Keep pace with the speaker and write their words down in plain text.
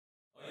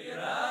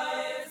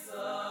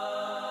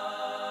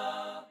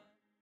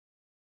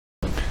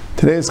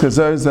Today's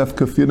Chazara is Af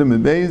Kafira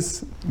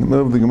Mebeis, in the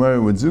middle of the Gemara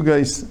with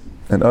Zugais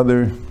and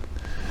other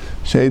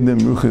Shadim,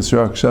 Ruchas,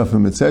 Rak,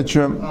 Shafim,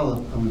 etc.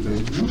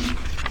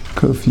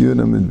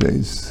 Kafira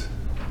Mebeis.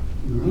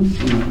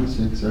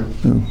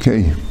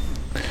 Okay.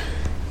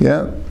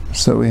 Yeah,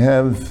 so we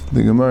have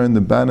the Gemara in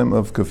the bottom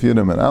of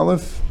Kafira and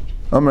Aleph,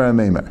 Amar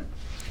HaMeimar.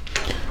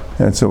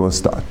 And so we'll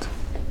start.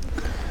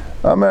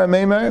 Amar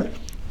HaMeimar,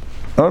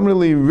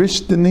 Amrli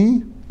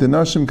Rishtani, the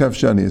Nashim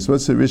Kafshanias.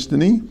 What's the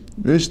Rishtani?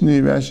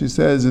 Rishtani, Rashi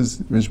says,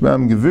 is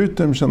Rishbam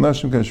Gewirtem Shal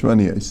Nashim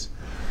Kafshanias.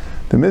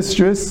 The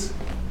mistress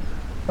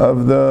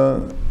of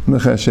the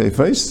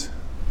Mechashefes.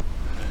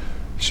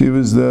 She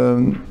was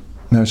the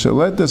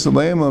Hashaleta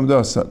Saleim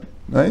Lamdasat.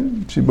 Right?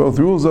 She both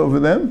rules over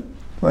them,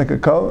 like a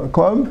club,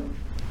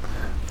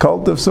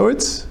 cult of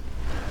sorts.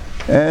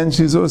 And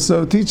she's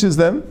also teaches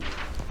them.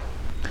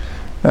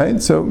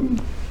 Right? So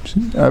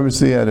she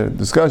obviously had a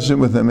discussion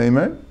with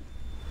HaMeimar.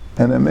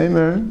 And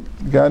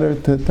HaMeimar got her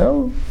to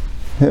tell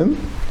him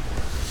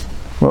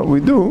what we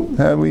do,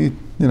 how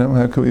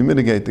can we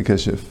mitigate the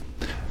kashif.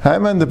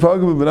 Haiman the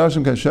pagavu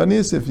b'nashim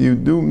kashvanias. If you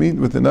do meet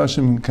with the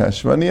nashim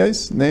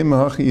kashvanias, name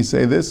hachi, you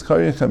say this: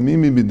 Chari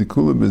chamimi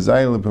b'dekula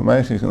b'zayil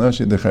b'maychi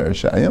chanashi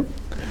decharashayim,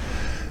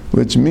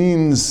 which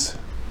means,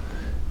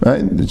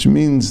 right? Which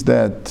means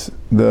that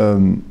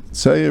the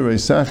tzayir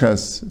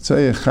reisachas,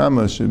 tzayir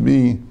chama should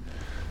be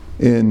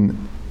in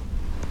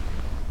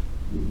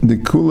the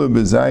kula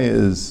b'zaya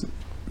is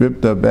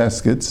ripped up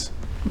baskets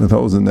with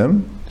holes in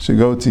them. Should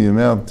go to your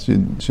mouth.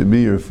 Should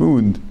be your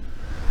food.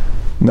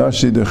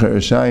 Nashi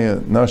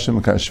decherashaya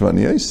nashim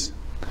kashvaniyos.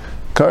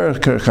 Karach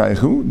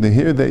kerchaychu. The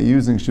hair that you're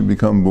using should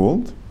become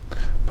bald.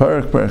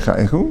 Parach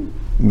perchaychu.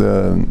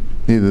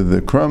 Either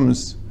the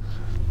crumbs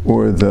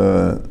or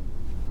the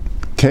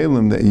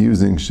kalim that you're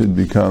using should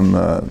become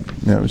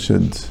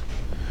should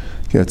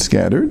get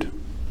scattered.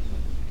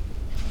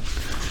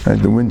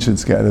 Right, the wind should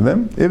scatter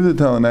them. If the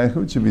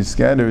talanaychu, it should be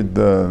scattered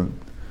the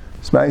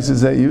spices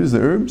that you use, the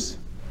herbs.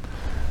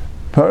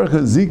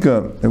 Paracha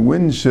zika, a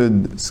wind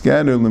should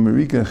scatter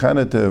l'merika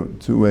chanata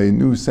to a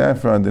new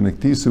saffron, the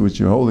nektisa, which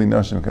you're holding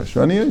nashim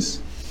kashvaniyos.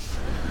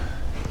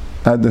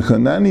 Ad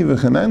dechanani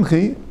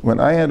v'chananchi, when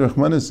I had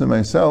rachmanis on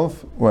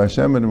myself, or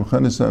Hashem had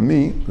rachmanis on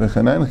me,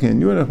 v'chananchi, and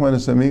you had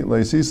rachmanis on me,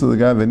 l'yisisa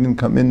l'gav, I didn't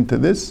come into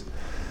this,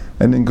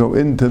 I didn't go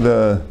into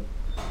the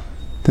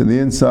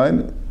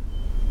inside.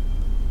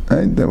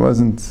 Right? That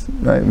wasn't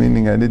right,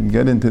 meaning I didn't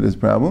get into this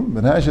problem.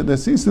 But Hashat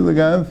Asisa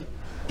Lagav,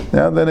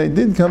 now that I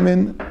did come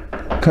in,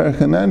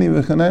 Karchanani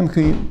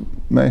v'chananchi,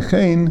 my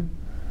chain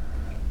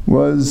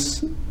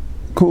was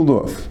cooled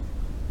off.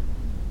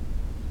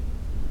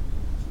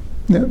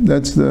 Yeah,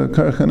 that's the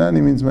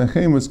Karchanani means my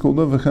chain was cooled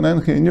off,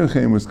 v'chananchi, and your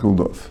chain was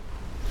cooled off.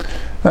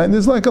 And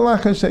there's like a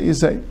lachash that you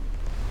say.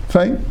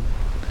 Fine.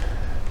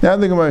 Now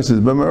the Gemara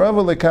says, but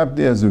Marava lekap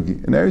de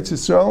azugi. In Eretz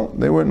Yisrael,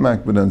 they weren't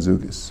makbid on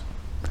zugis.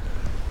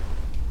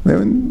 They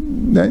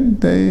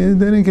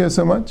didn't care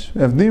so much.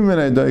 But I feel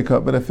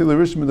a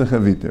rishma de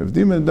chavita.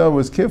 Avdim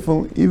was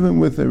careful, even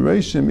with a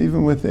reshim,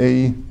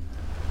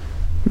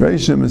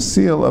 a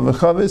seal of a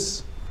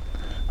chavis.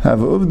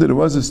 Have a there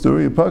was a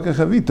story of paka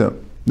chavita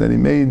that he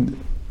made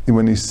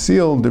when he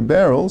sealed the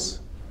barrels.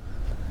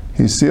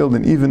 He sealed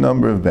an even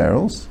number of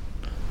barrels,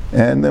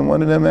 and then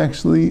one of them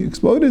actually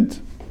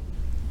exploded.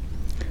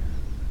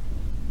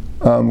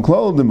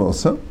 Klal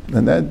demilsa,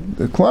 and that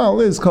the klal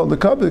is called the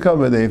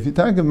kabbalah. If you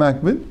talk of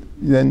makbid,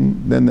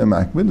 then they're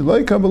makbid.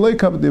 Loy kabbalah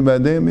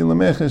badei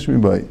milamechesh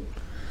mibai.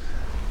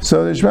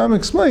 So the Shram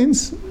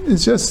explains,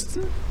 it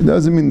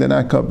doesn't mean they're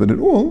not kabbalah at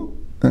all.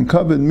 And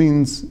kabbalah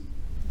means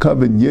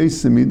kabbalah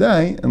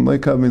yesimidai, and loy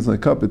kabbalah means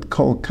like kabbalah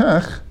kol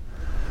kach.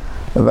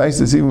 Advice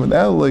is even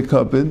without loy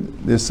kabbalah,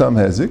 there's some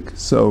hezek,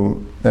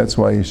 so that's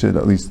why you should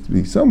at least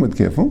be somewhat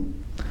careful.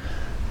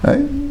 Right?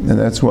 And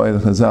that's why the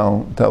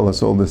Chazal tell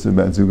us all this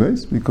about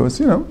zugais, because,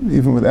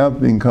 even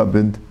without being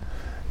covered,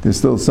 there's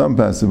still some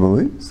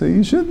possibility. So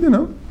you should,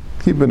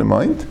 keep it in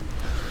mind.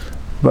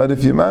 But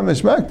if you're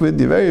mamish makbid,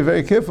 you're very,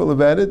 very careful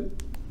about it.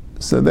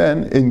 So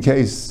then, in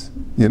case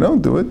you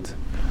don't do it,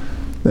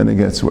 then it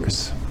gets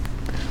worse.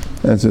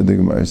 That's what the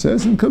Gemara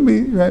says. And it could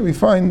be, right, we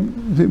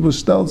find people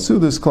still sue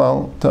this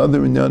klal to other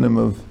inyanim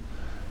of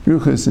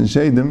ruchas and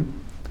shadim,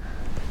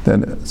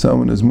 that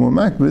someone is more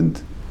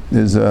makbid,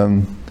 is...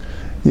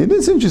 It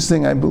is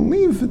interesting, I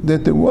believe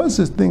that there was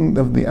a thing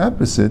of the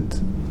opposite.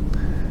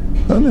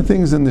 Other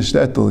things in the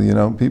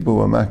shtetl, people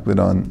were makbid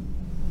on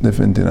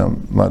different, a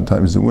lot of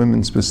times the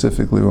women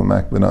specifically were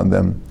makbid on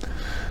them.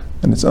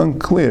 And it's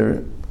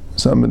unclear,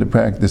 some of the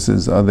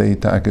practices, are they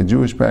taka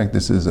Jewish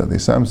practices, are they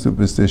some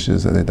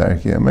superstitious, are they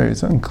darki Ameri,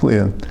 it's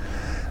unclear.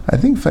 I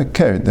think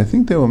fakert,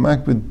 they were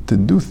makbid to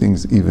do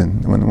things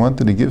even. When they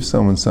wanted to give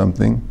someone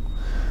something,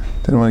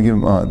 they didn't want to give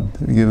them odd,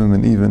 they give them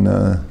an even...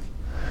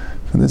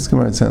 From this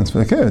Gemara it sounds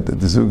fakert that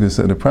the Zugas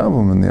had a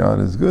problem and the art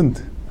is good.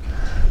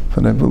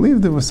 But I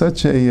believe there was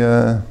such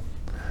a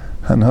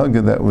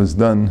hanhaga that was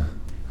done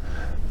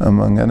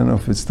among, I don't know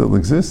if it still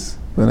exists,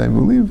 but I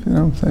believe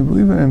I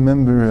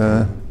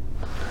remember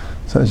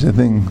such a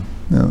thing.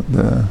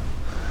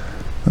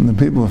 And the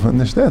people from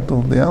the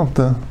shtetl, the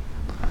Alta,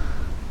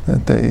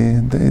 that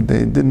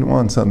they didn't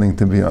want something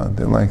to be on.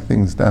 They liked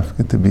things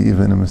dafka to be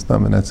even in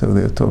Muslim, and that's how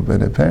they were taught by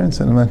their parents,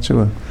 and I'm not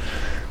sure.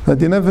 But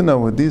you never know.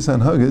 With these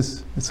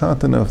hanhagas, it's hard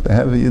to know if they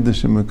have a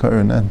Yiddish makar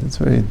or not. It's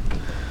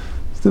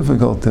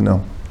difficult to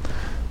know.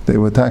 They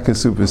were taka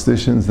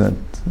superstitions that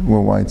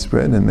were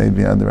widespread, and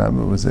maybe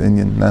Rabbi was an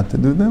Indian not to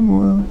do them.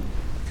 Well,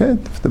 okay,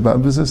 if the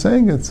Babas are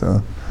saying it,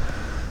 so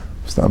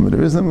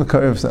there is a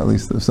makar, at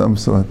least of some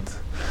sort.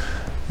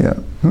 Yeah,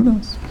 who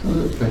knows?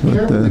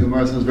 The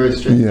Gemara sounds very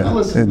strange.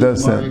 Yeah, it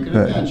does sound. It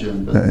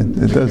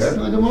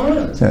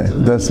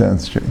does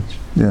sound strange.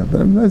 Yeah,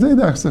 but I say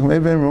Daksach,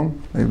 maybe I'm wrong.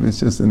 Maybe it's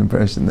just an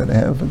impression that I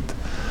have. But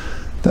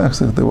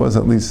Daksach, there was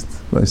at least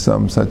by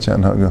some such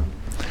anhaga.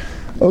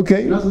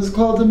 Okay. You know, it's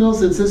called the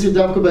mills. It says you're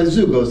dafka by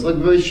zugos. It's like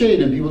very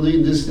shady, and people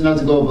just not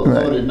to go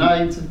out at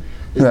night.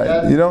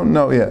 Right. You don't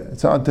know. Yeah,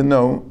 it's hard to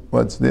know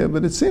what's there,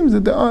 but it seems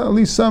that there are at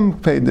least some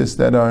Pedis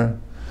that are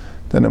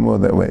more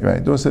that way,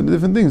 right? Those are the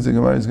different things the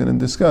Gemara is going to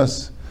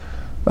discuss.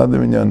 Other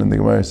inyan, and the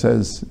Gemara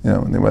says, the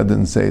Gemara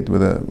didn't say it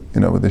with a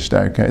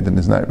shtarkite, and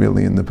it's not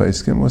really in the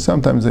Pesachim. Well,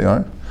 sometimes they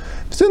are.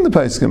 If it's in the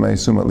Pesachim, I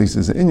assume at least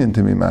it's an inyan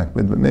to be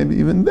makbid, but maybe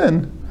even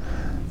then,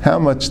 how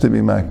much to be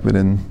makbid,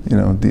 and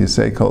do you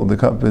say kol the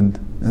kapid,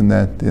 and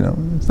that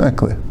it's not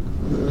clear.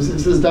 It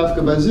says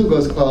dafka by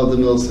zugos klal the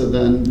milsa.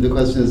 Then the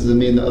question is, does it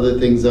mean the other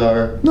things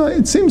are? No,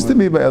 it seems to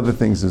be by other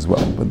things as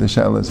well, but the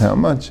shal is how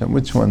much and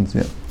which ones.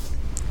 Yeah.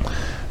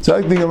 So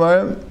I think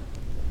Gemara,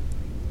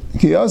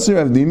 Ki Yasser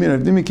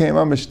Avdimi came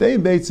on Shtei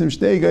Beitzim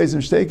Shtei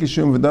Geizim Shtei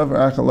Kishum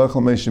V'Davar Achal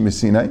Lachal Meishim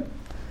Misinai.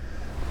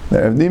 The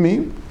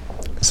Avdimi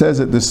says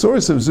that the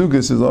source of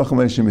Zugas is Lachal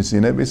Meishim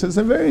Misinai, but he says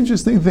a very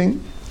interesting thing.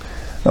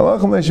 Now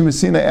Lachal Meishim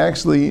Misinai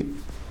actually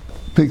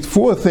picked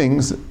 4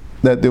 things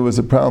that there was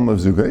a problem of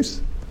Zugas: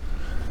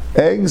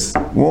 eggs,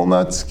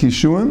 walnuts,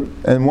 kishuim,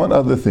 and one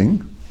other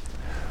thing.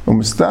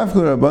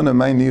 Umstafkel Rabbana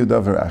Mai Niyu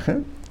Davar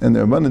Acher. And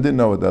the Rabbana didn't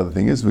know what the other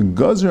thing is.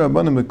 V'gozer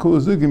Rabbana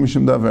mekul zugi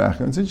mishum davar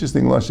acher. It's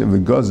interesting, Lashon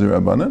v'gozer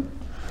Rabbana.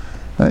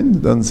 Right?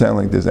 It doesn't sound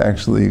like there's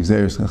actually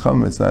Xeris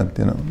Chacham. It's not,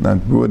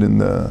 not brought in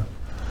the.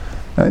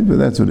 Right? But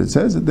that's what it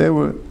says. That they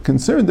were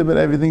concerned about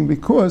everything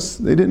because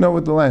they didn't know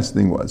what the last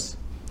thing was.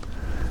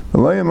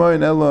 And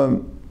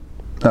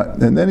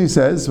then he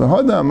says,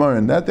 "V'hada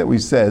Amarin," that we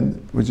said,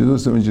 which is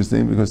also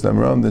interesting because the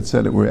Aharon that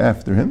said it were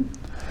after him.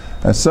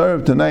 Asar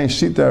of Tanai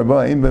Shita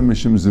Arba'in ben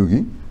Mishum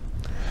Zugi.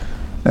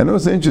 And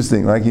also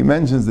interesting, like he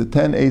mentions the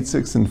 10, 8,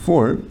 6, and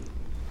 4,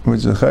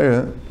 which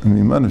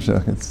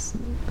Manushach, it's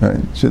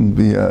right, shouldn't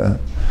be,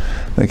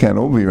 they can't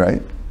all be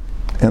right.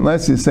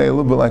 Unless you say a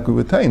little bit like we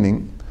were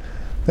taining,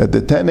 that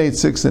the 10, 8,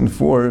 6, and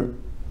 4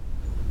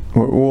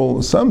 were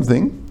all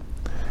something,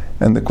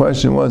 and the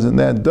question was in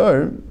that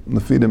dar,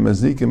 Lefida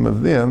Mazikim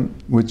of them,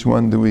 which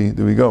one do we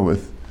go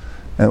with?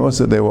 And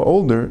also they were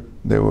older,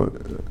 they were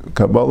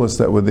Kabbalists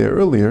that were there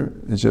earlier,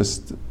 it's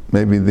just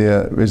maybe they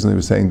originally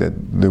were saying that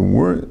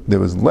there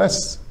was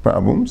less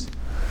problems,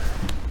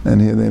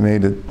 and here they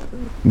made it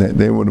that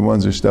they were the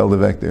ones who stelled the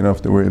vec. They don't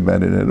have to worry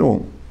about it at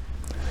all.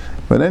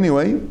 But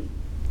anyway,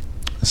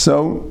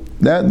 so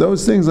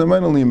those things are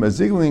mainly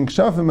mazigling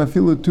kshafim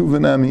afilu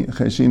tuvanami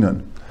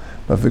cheshinan.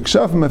 But for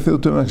kshafim afilu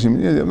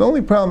tuvanami, the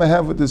only problem I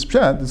have with this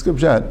pshat, this good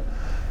pshat,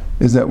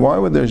 is that why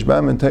would the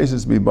Rishbam and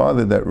Taisus be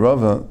bothered that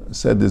Rava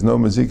said there's no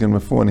mazikin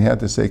before and he had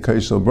to say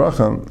kaishal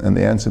bracha, and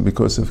the answer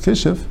because of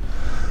kishiv?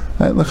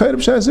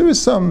 There is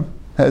some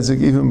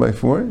hazik even by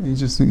 4.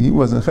 He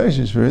wasn't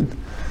chayshish for it,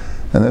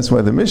 and that's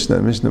why the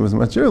Mishnah was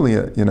much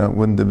earlier.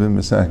 Wouldn't have been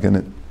misak in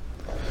it.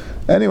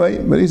 Anyway,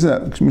 but he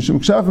said and he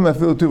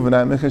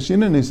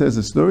says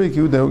the story.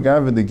 There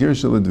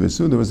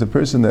was a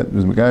person that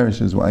was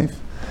Megarish's wife,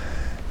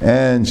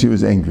 and she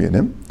was angry at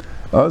him.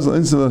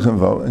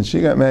 And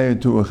she got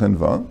married to a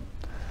chenva,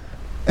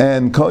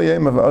 and kol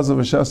yom of azal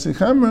v'shasi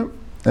chamra.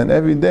 And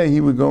every day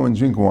he would go and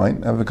drink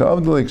wine. Now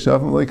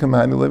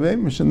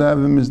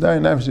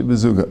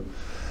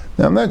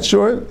I'm not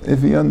sure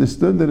if he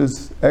understood that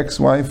his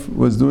ex-wife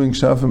was doing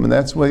shafim and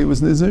that's why he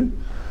was nizir,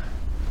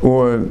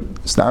 or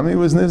Stami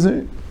was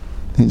nizir.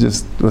 He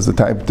just was the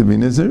type to be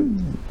nizir.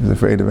 He was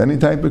afraid of any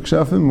type of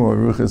shafim or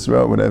ruchas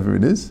ra, whatever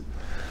it is.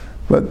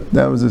 But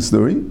that was the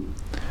story.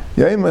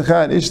 But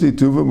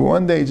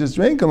one day he just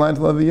drank a lot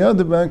of the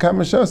other.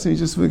 He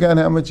just forgot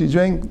how much he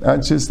drank.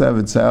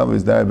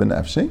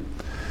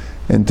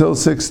 Until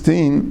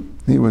 16,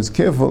 he was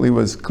careful, he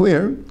was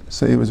clear,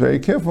 so he was very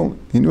careful.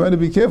 He knew how to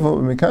be careful.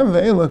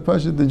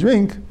 The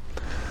drink,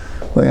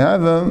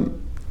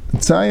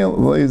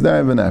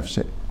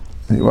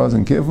 he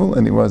wasn't careful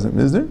and he wasn't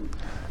miser.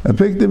 I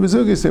picked the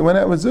bezugis, he went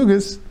out with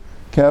zugis,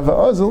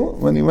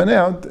 when he went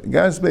out,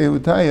 Gasbe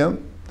Hutaya,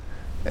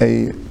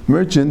 a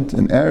merchant,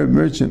 an Arab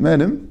merchant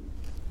met him,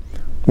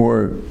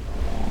 or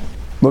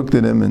looked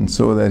at him and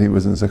saw that he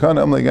was in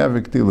sakana.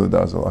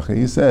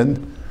 He said,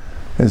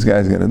 this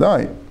guy's going to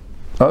die.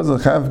 So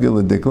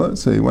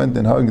he went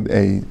and hugged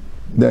a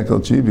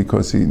dekel tree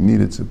because he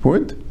needed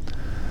support.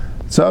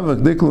 So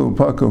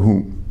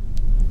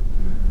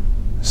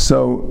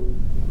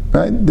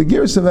Right? The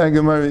Girsa of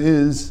Gemara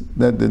is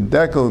that the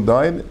dekel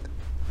died,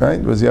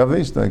 right? Was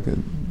Yavish, like a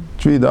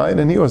tree died,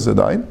 and he also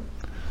died.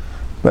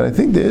 But I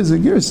think there is a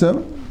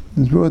Girsa,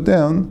 it's brought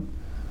down,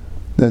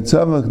 that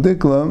Tzavach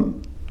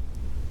Diklam,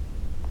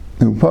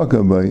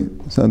 Upaka by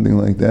something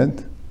like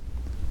that,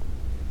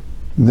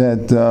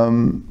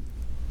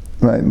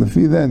 right,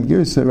 Lefi that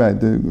Girsa, right,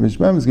 the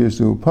Rishbam's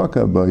Girsa,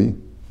 Upaka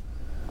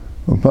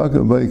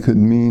by could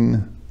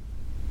mean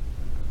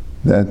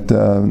that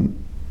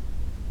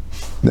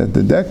that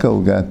the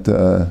dekel got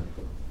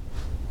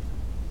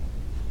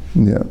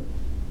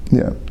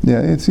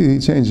he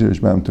changed the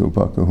Rishbam to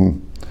Upaka.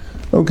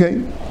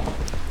 Okay,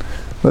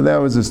 but that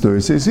was the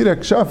story. So you see that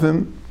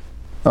Kshafim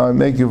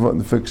make you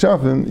for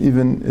Kshafim,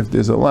 even if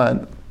there's a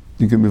lot,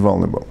 you can be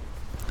vulnerable.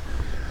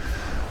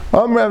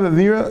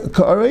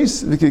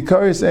 Kares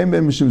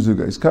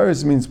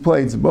means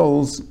plates,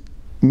 bowls,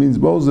 means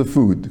bowls of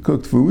food,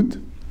 cooked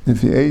food.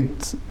 If you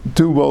ate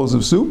 2 bowls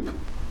of soup,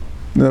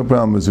 no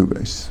problem with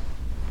zugais.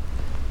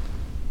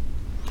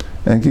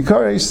 And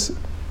kikares,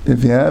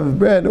 if you have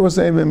bread,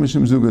 also ein ben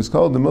mishum zugais,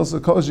 called the milsa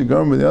kol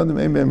shigarm with the other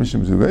ein ben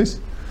mishum zugais.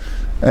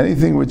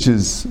 Anything which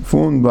is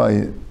formed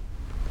by,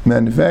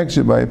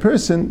 manufactured by a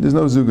person, there's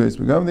no zugais.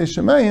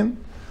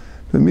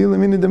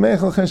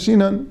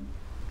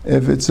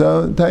 If it's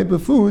a type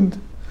of food,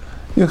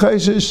 you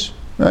chayshish,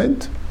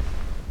 right?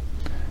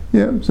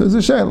 Yeah, so it's a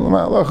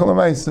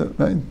shayla,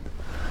 right?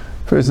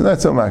 Person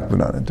not so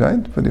makbun on it,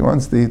 right? But he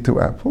wants to eat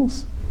 2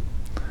 apples.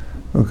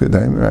 Okay,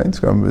 right? Right?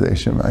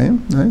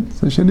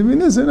 So should he be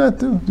nizir not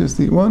to? Just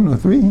eat 1 or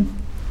 3.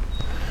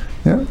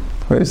 Yeah,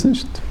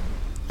 chayshish.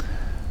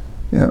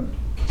 Yeah.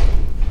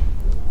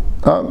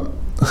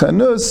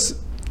 Chanus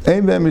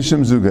ein ben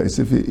mishum zugais.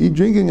 If you eat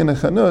drinking in a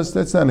chanus,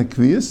 that's not a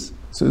kviyas,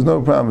 so there's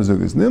no problem with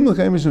zugais. Nimlach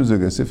ein mishum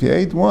zugais. If you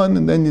ate 1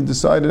 and then you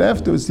decided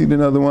afterwards to eat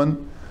another one,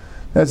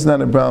 that's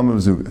not a problem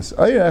with zugas.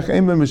 Ayach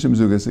ein ben mishum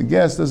zugas. A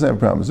guest doesn't have a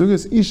problem with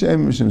zugas. Isha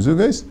ein ben mishum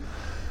zugas.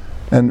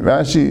 And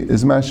Rashi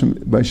is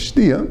mashim by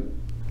shtia,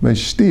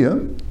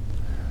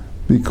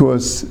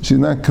 because she's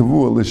not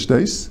kavua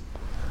l'shtais.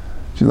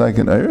 She's like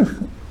an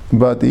ayach.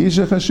 But the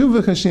isha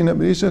chashuva chashina. But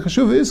the isha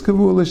chashuva is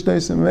kavua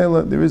l'shtais. And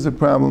mela, there is a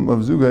problem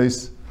of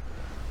zugas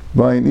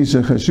by an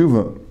isha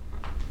chashuva.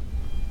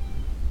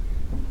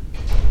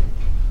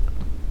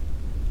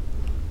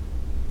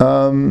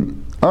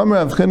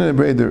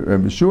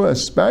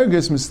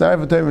 Asparagus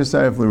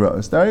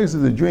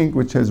is a drink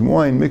which has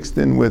wine mixed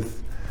in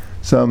with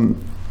some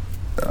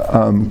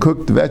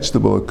cooked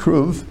vegetable, a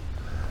kruv,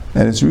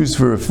 and it's used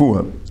for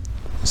refuah.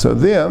 So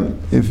there,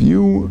 if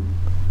you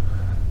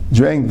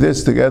drank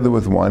this together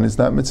with wine, it's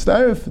not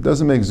mitzdarif, it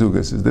doesn't make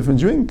zugas, it's a different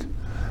drink.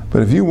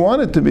 But if you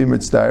want it to be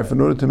mitzdarif in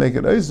order to make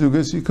it ois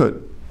zugas, you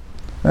could.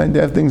 And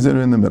they have things that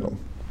are in the middle.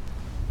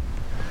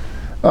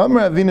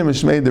 Amra avina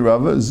mishmei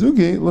derava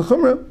zugi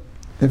l'chumra.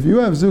 If you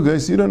have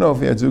zugas, you don't know if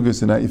you had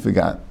zugas or not, you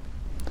forgot.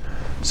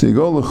 So you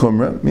go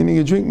l'chumra, meaning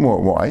you drink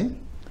more. Why?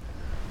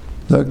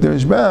 Like the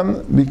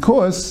Rishbam,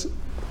 because,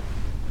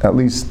 at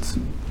least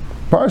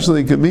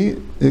partially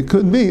it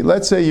could be,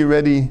 let's say you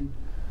already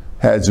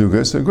had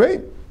zugas, so great.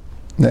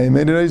 Now you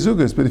made it a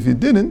zugas, but if you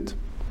didn't,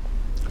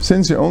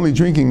 since you're only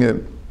drinking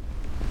it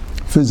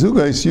for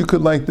zugas, you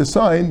could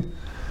decide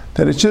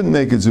that it shouldn't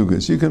make it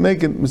zugas. You can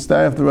make it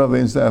mistayaf the Rabbi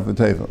and mistayaf the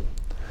Teva.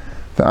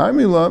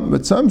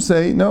 But some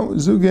say, no,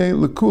 zugay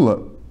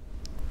lekula.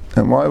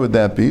 And why would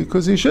that be?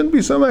 Because he shouldn't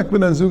be so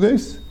makbid on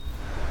zugays.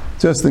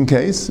 Just in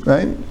case,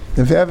 right?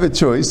 If you have a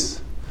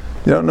choice,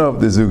 you don't know if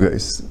there's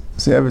zugays.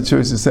 So you have a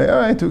choice to say, all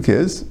right, who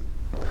cares?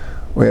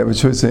 Or you have a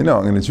choice to say, no,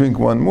 I'm going to drink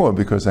 1 more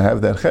because I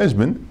have that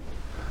cheshbon.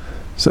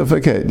 So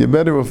okay, you're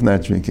better off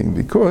not drinking,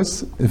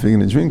 because if you're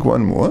going to drink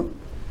 1 more,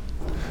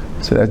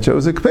 so that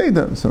shows a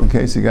kpeda. So in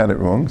case you got it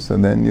wrong, so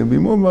then you'll be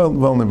more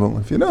vulnerable.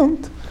 If you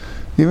don't,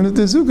 even if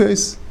there's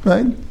zugays,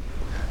 right? You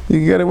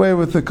can get away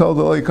with the kol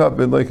d'olei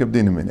kapid like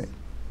abdinamine.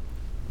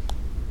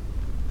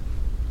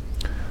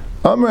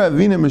 Amar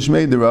avina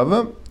mishmei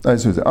derava.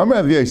 Amar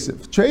av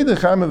Yosef. Trei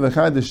dechama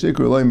v'chad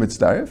deshikra loy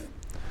mitzdarif.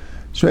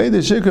 Trei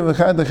deshikra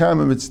v'chad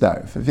dechama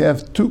mitzdarif. If you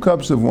have 2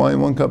 cups of wine,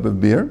 1 cup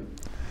of beer,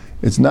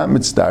 it's not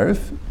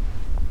mitzdarif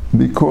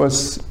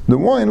because the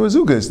wine was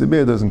zugas. The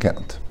beer doesn't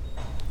count.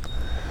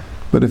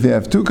 But if you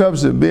have 2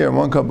 cups of beer and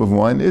 1 cup of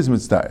wine, it is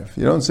mitzdarif.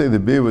 You don't say the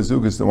beer was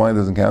zugas, the wine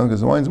doesn't count, because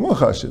the wine's more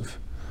chashiv.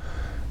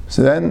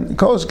 So then,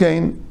 kol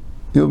shkein,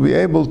 you'll be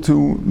able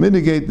to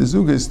mitigate the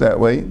zugas that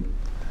way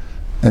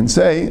and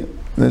say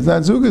that it's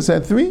not zugas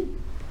at 3.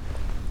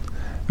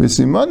 The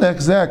Mishnah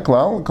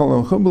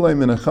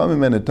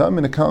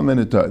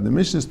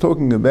is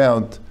talking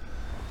about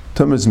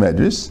tumas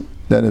medris,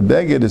 that a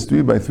baguette is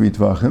 3 by 3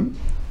 tvachim,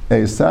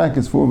 a sack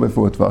is 4 by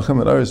 4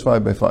 tvachim, an ar is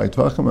 5 by 5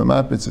 tvachim, a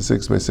mapitz is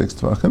 6 by 6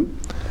 tvachim.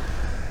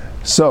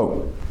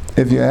 So,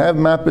 if you have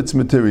mapitz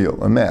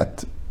material, a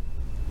mat,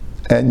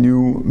 and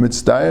you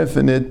mitzdaref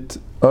in it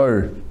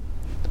ar,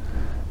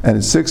 and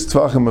it's 6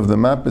 tvachim of the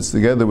mapitz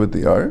together with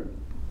the ar,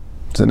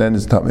 so then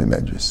it's tamei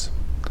medris.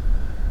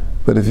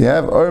 But if you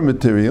have ar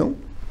material,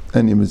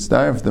 and you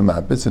mitzdaref the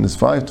mapitz, and it's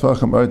 5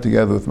 tvachim ar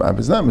together with mapitz,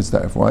 it's not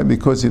mitzdaref. Why?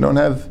 Because you don't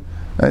have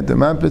Right? The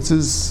mapitz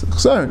is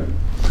chsaron.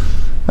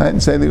 Right?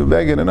 And same thing with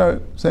beged and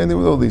art. Same thing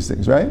with all these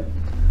things, right?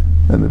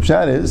 And the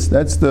pshat is,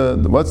 what's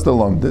the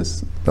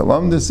lumdis? The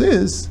lumdis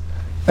is,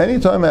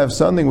 anytime I have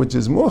something which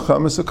is more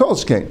chametz, a kol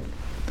shkein.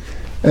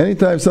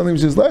 Anytime something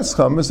which is less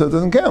chametz, so it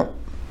doesn't count.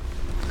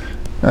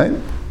 Right?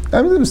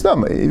 I mean,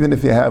 even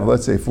if you have,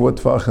 let's say, 4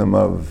 tfachim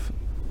of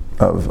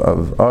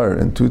ar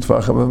and 2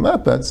 tfachim of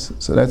mapetz,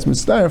 so that's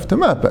mistaref to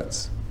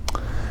mapetz.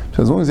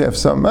 So as long as you have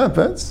some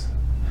mapetz,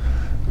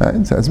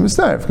 right, so that's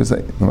mistaref, because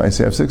when I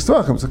say I have 6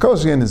 tfachim, so kol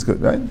shkein is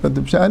good, right? But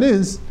the pshat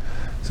is,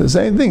 so the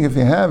same thing, if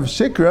you have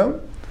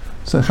shikra,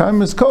 so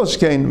chametz kol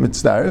shkein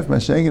mitzdaref,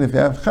 mashenkin, if you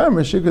have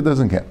chametz, shikra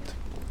doesn't count.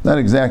 Not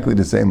exactly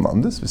the same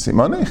lumdis,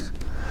 v'simonich,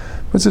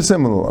 but it's a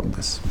similar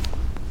lumdis.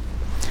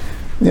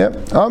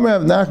 Yep. Amar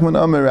Rav Nachman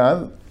Amar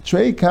Rav,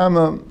 Trei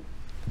kama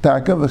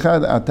taka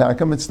v'chad ataka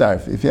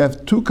mitzdaref. If you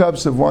have 2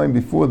 cups of wine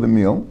before the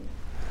meal,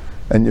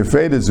 and you're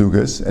afraid of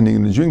zugas, and you're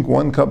going to drink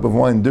 1 cup of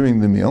wine during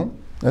the meal,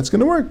 that's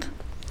going to work.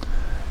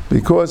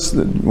 Because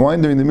the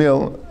wine during the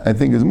meal, I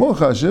think, is more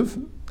chashiv,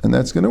 and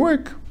that's going to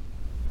work.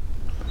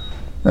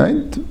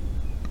 Right?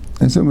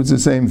 And so it's the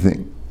same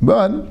thing.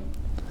 But,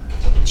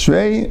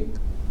 Trei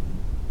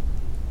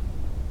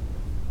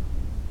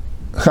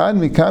chad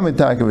mikam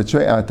ataka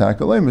v'trei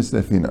ataka loy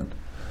mistafinan.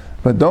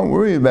 But don't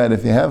worry about it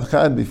if you have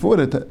chad before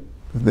the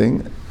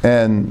thing,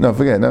 and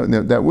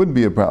that would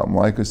be a problem.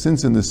 Why? Because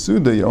since in the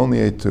Suda you only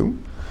ate 2,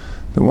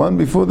 the one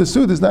before the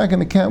Suda is not going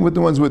to count with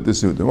the ones with the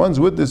Suda. The ones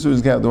with the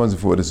Suda count the ones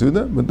before the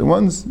Suda, but the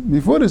ones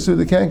before the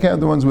Suda can't count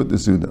the ones with the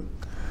Suda.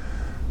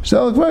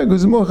 Shalach v'ay,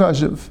 because it's more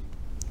chashiv.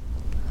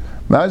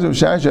 Ma'azav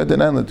shashat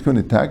anan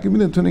l'tkunitaki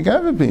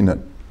b'n'tunikava peanut.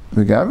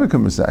 V'gava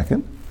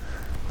k'masakin.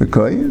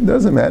 It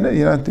doesn't matter,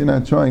 you're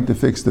not trying to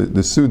fix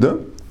the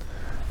Suda.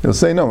 You'll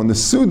say, no, and the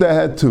Suda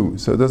had 2,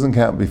 so it doesn't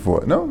count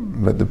before. No,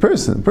 but the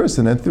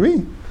person had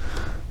 3.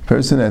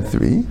 Person had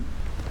 3,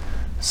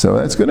 so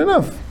that's good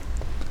enough.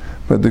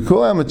 But the kul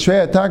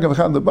amatrei ataka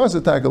v'chad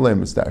lebas ataka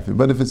le'mitzdarfi.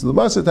 But if it's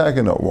lebas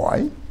ataka, no.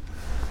 Why?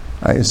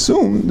 I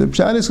assume the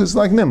pshat is it's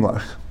like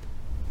nimlach.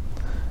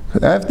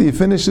 After you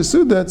finish the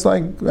Suda, it's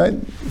like, right,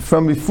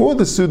 from before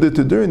the Suda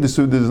to during the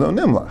Suda, there's no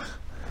nimlach.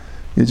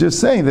 You're just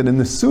saying that in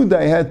the Suda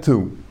I had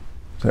 2.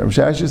 So Rav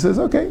Shasha says,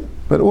 okay,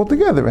 but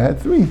altogether I had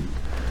 3.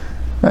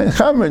 Right?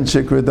 Chamer and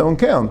Shikra don't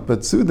count,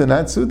 but Suda,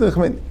 not Suda. I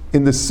mean,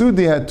 in the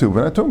Suda you had 2.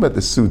 We're not talking about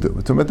the Suda,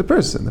 we're talking about the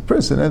person. The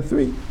person had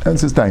 3.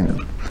 That's his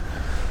taina.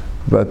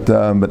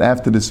 But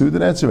after the Suda,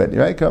 that's already,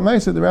 right?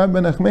 Kamai said the Rabbi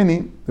Ben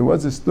Achmeni, there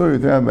was a story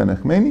with Rabbi Ben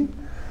Achmeni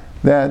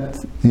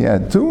that he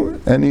had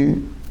 2 and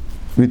he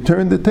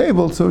returned the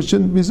table, so it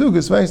shouldn't be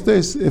Zugas. Vice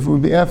versa, if it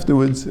would be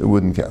afterwards, it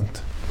wouldn't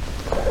count.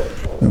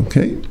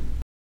 Okay.